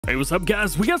Hey, what's up,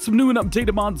 guys? We got some new and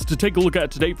updated mods to take a look at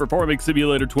today for Farming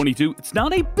Simulator 22. It's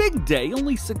not a big day,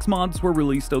 only 6 mods were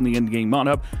released on the in-game mod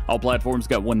hub. All platforms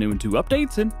got 1 new and 2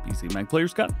 updates, and PC and Mac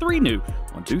players got 3 new.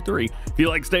 1, 2, 3. If you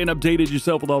like staying updated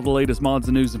yourself with all the latest mods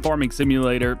and news in Farming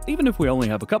Simulator, even if we only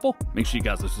have a couple, make sure you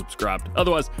guys are subscribed.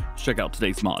 Otherwise, check out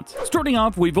today's mods. Starting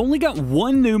off, we've only got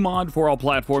 1 new mod for all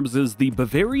platforms, is the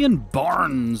Bavarian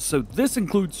Barns. So this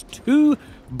includes 2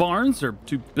 barns, or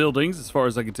 2 buildings as far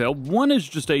as I can tell. One is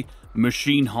just a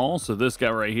machine hall, so this guy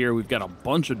right here, we've got a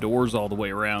bunch of doors all the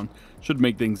way around. Should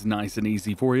make things nice and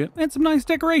easy for you, and some nice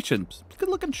decorations. Good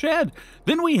looking shed.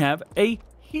 Then we have a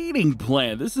heating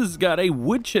plant. This has got a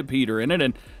wood chip heater in it,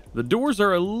 and the doors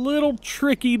are a little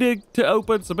tricky to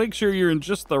open, so make sure you're in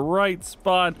just the right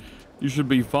spot. You should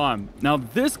be fine. Now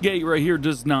this gate right here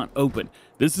does not open.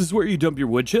 This is where you dump your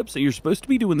wood chips, and you're supposed to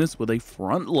be doing this with a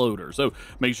front loader. So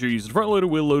make sure you use a front loader,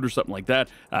 wheel loader, something like that.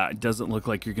 It doesn't look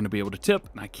like you're going to be able to tip,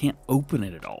 and I can't open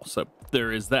it at all. So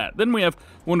there is that. Then we have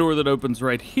one door that opens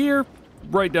right here,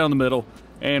 right down the middle,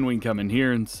 and we can come in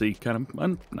here and see kind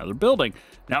of another building.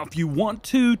 Now, if you want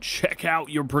to check out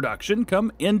your production,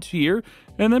 come into here,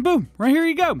 and then boom, right here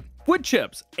you go. Wood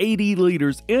chips, 80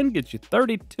 liters in, gets you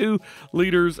 32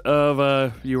 liters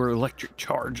of your electric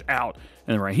charge out.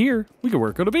 And then right here, we can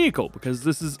work on a vehicle because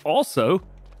this is also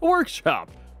a workshop.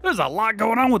 There's a lot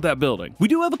going on with that building. We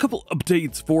do have a couple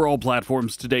updates for all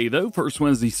platforms today, though. First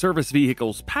one is the Service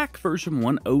Vehicles Pack version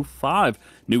 105.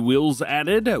 New wheels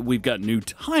added, we've got new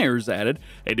tires added,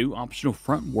 a new optional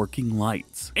front working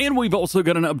lights. And we've also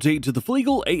got an update to the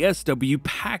Fliegl ASW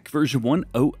Pack version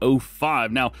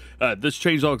 1005. Now, this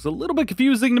changelog's a little bit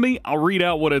confusing to me. I'll read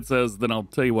out what it says, then I'll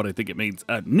tell you what I think it means.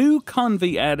 New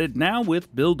convey added, now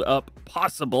with build up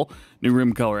possible. New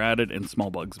rim color added, and small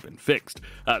bugs have been fixed.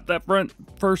 That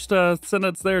first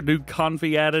sentence there, new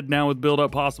convey added, now with build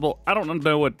up possible. I don't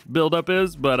know what build up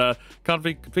is, but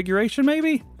configuration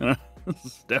maybe? This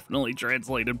is definitely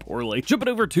translated poorly. Jumping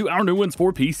over to our new ones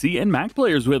for PC and Mac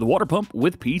players with water pump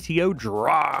with PTO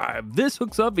drive. This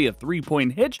hooks up via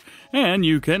 3-point hitch, and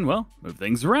you can, well, move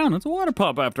things around. It's a water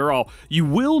pump after all. You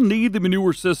will need the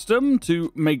manure system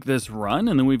to make this run,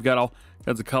 and then we've got all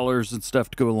kinds of colors and stuff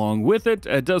to go along with it.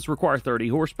 It does require 30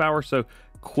 horsepower, so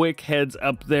quick heads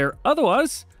up there.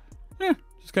 Otherwise,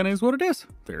 just kind of is what it is.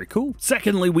 Very cool.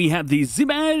 Secondly, we have the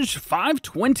Zmaj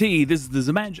 520. This is the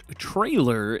Zmaj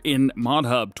trailer in Mod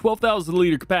Hub. 12,000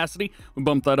 liter capacity. We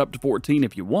bump that up to 14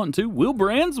 if you want to. Wheel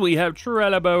brands, we have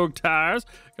Trelleborg tires.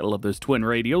 Gotta love those twin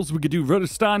radials. We could do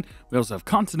Rudestein. We also have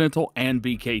Continental and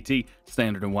BKT,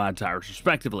 standard and wide tires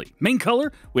respectively. Main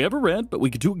color, we have a red, but we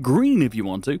could do a green if you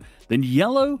want to. Then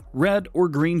yellow, red, or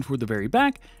green for the very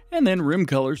back. And then rim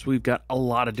colors, we've got a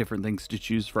lot of different things to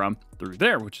choose from through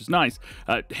there, which is nice.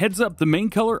 Heads up, the main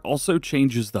color also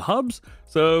changes the hubs.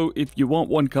 So if you want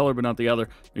one color but not the other,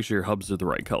 make sure your hubs are the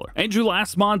right color. And your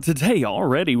last mod today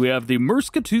already, we have the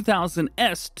Murska 2000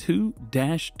 S2-2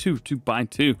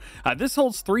 2x2. This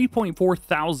holds 3.4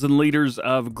 thousand liters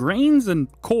of grains and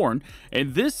corn,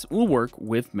 and this will work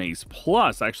with Maize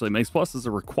Plus. Actually, Maize Plus is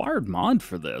a required mod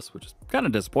for this, which is kind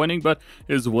of disappointing, but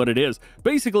is what it is.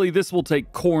 Basically, this will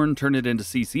take corn, turn it into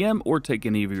CCM, or take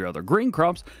any of your other grain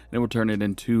crops, and it will turn it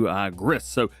into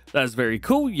grist. So that's very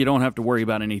cool. You don't have to worry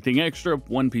about anything extra.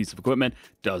 One piece of equipment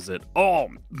does it all.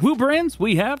 Wheel brands,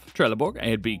 we have Trelleborg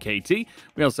and BKT.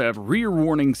 We also have rear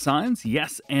warning signs,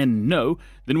 yes and no.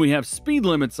 Then we have speed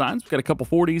limit signs. We've got a couple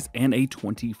 40s and a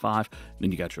 25.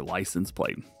 Then you got your license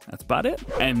plate. That's about it.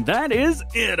 And that is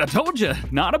it. I told you,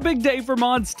 not a big day for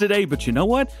mods today, but you know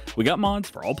what? We got mods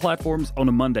for all platforms on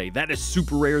a Monday. That is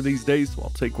super rare these days, so I'll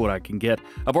take what I can get.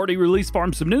 I've already released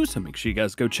Farm Some News, so make sure you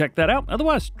guys go check that out.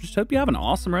 Otherwise, just hope you have an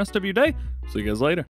awesome rest of your day. See you guys later.